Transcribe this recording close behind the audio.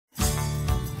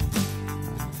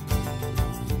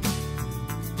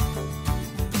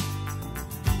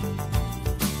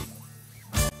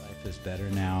better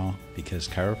now because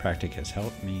chiropractic has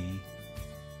helped me.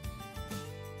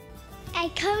 I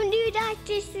come to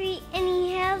Dr. Sweet and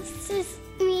he helps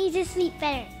me to sleep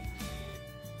better.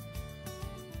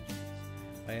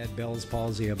 I had Bell's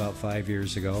palsy about 5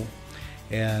 years ago,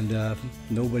 and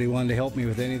nobody wanted to help me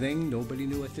with anything. Nobody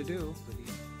knew what to do.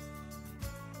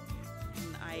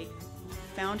 I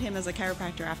found him as a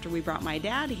chiropractor after we brought my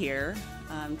dad here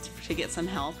to get some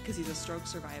help because he's a stroke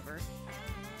survivor.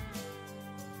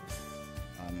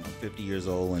 I'm 50 years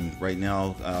old and right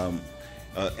now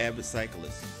avid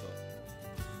cyclist.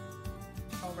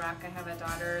 I have a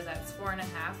daughter that's 4 and a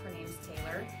half. Her name's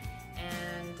Taylor,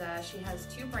 and she has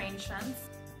 2 brain shunts.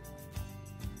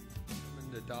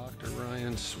 I've been to Dr.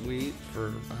 Ryan Sweet for,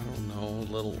 I don't know, a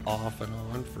little off and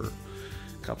on for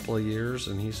a couple of years,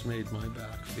 and he's made my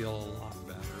back feel a lot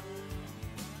better.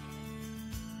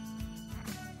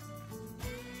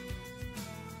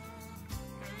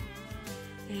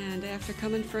 And after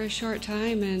coming for a short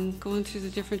time and going through the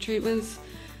different treatments,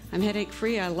 I'm headache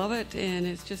free. I love it, and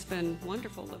it's just been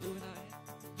wonderful living without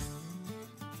it.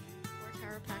 For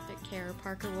chiropractic care,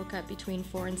 Parker woke up between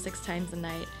 4 and 6 times a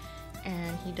night,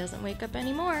 and he doesn't wake up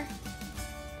anymore.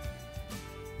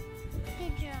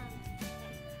 Good job.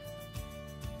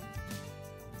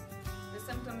 The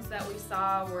symptoms that we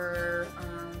saw were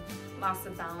loss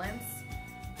of balance,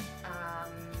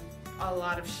 a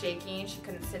lot of shaking. She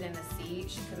couldn't sit in a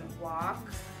seat, she couldn't walk.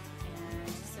 And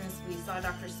as soon as we saw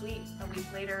Dr. Sweet a week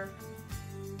later,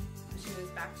 she was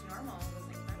back to normal. It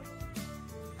was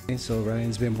incredible. So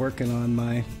Ryan's been working on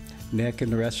my neck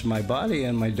and the rest of my body,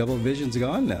 and my double vision's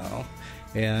gone now,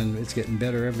 and it's getting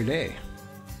better every day.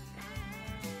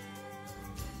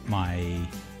 My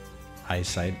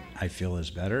eyesight, I feel, is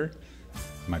better.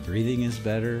 My breathing is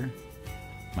better.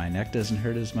 My neck doesn't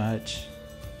hurt as much.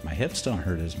 My hips don't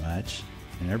hurt as much.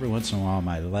 And every once in a while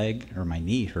my leg or my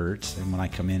knee hurts, and when I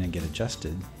come in and get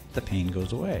adjusted, the pain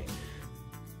goes away.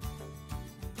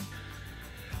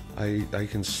 I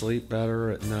can sleep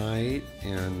better at night,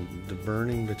 and the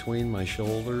burning between my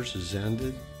shoulders has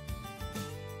ended.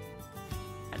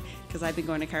 Because I've been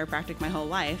going to chiropractic my whole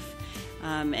life,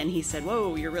 and he said,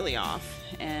 "Whoa, you're really off."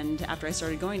 And after I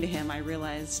started going to him, I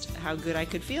realized how good I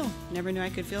could feel. Never knew I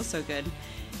could feel so good.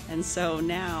 And so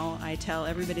now I tell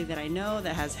everybody that I know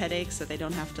that has headaches that they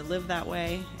don't have to live that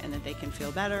way and that they can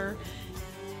feel better.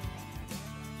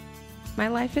 My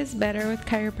life is better with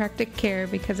chiropractic care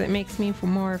because it makes me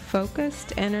more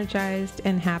focused, energized,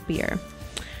 and happier.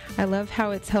 I love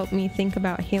how it's helped me think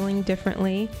about healing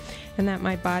differently and that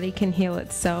my body can heal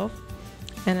itself,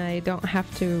 and I don't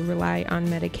have to rely on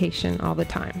medication all the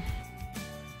time.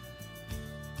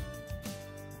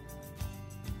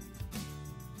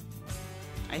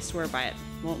 I swear by it.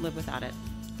 Won't live without it.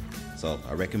 So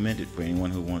I recommend it for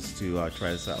anyone who wants to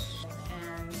try this out.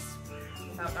 And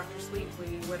without Dr. Sweet,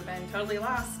 we would have been totally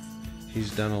lost. He's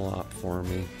done a lot for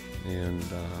me, and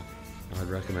I'd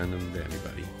recommend him to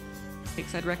anybody.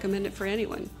 I'd recommend it for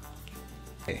anyone.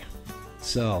 Okay.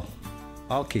 So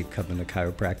I'll keep coming to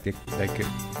chiropractic. Thank you.